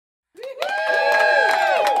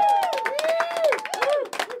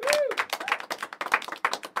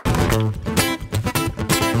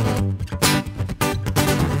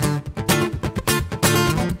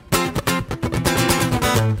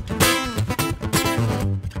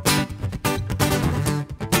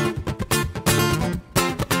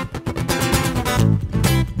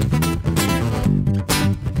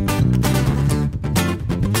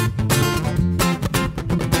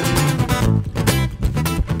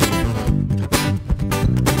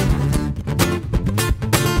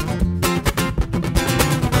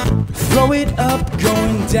Throw it up,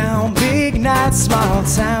 going down, big night, small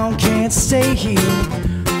town. Can't stay here,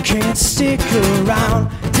 can't stick around.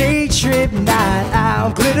 Day trip, night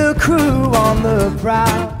out, glitter crew on the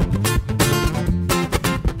prowl.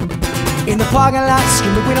 In the parking lot,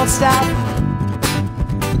 screaming we don't stop.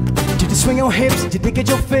 Did you swing your hips, did you get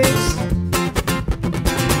your fix?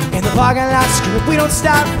 In the parking lot, screaming we don't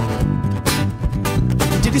stop.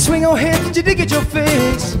 Did you swing your hips, did you get your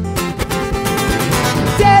fix?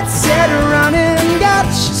 Dead set running, got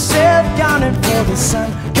yourself gunning for the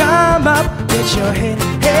sun. Come up, get your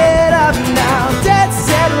head up now. Dead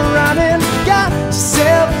set running, got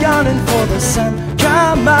yourself gunning for the sun.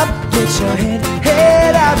 Come up, get your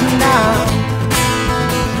head up now.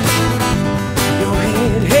 Your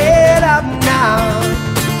head up now.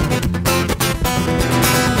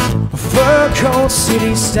 Fur coat,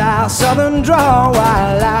 city style, southern drawl,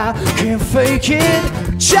 while I can't fake it.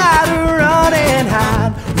 Try to run and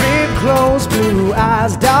hide, ripped clothes, blue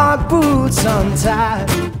eyes, dark boots untied.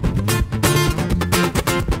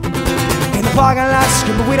 In the parking lot,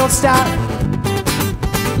 screaming we don't stop.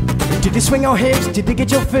 Did you swing your hips, did you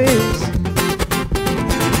get your fix?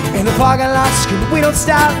 In the parking lot, screaming we don't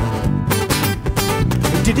stop.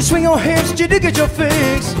 Did you swing your hips, did you get your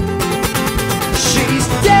fix? She's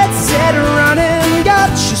dead set running,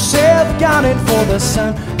 got yourself gunning for the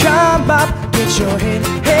sun. Come up, get your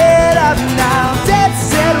head up now. Dead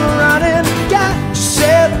set running, got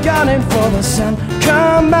yourself gunning for the sun.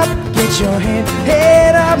 Come up, get your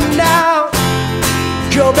head up now.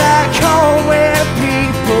 Go back home where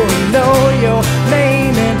people know your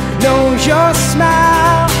name and know your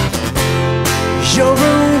smile. You're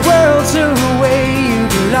a world away, you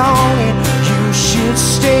belong and you should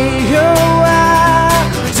stay a while.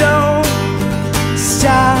 Don't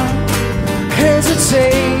stop,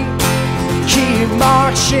 hesitate, keep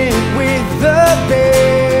marching with the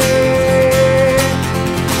beat.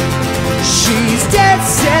 She's dead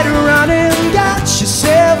set running, got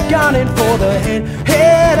yourself gunning for the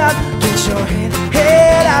head up, get your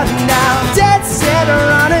head up now. Dead set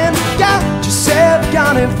running, got yourself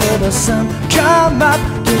gunning for the sun. Come up,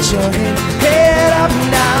 get your head up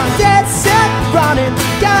now. Dead set running,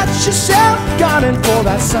 got yourself gunning for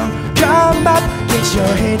that sun. Come up, get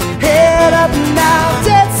your head up now.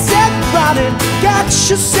 Dead set running, got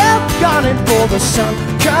yourself gunning for the sun.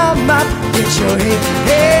 Come up, get your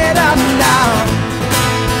head up.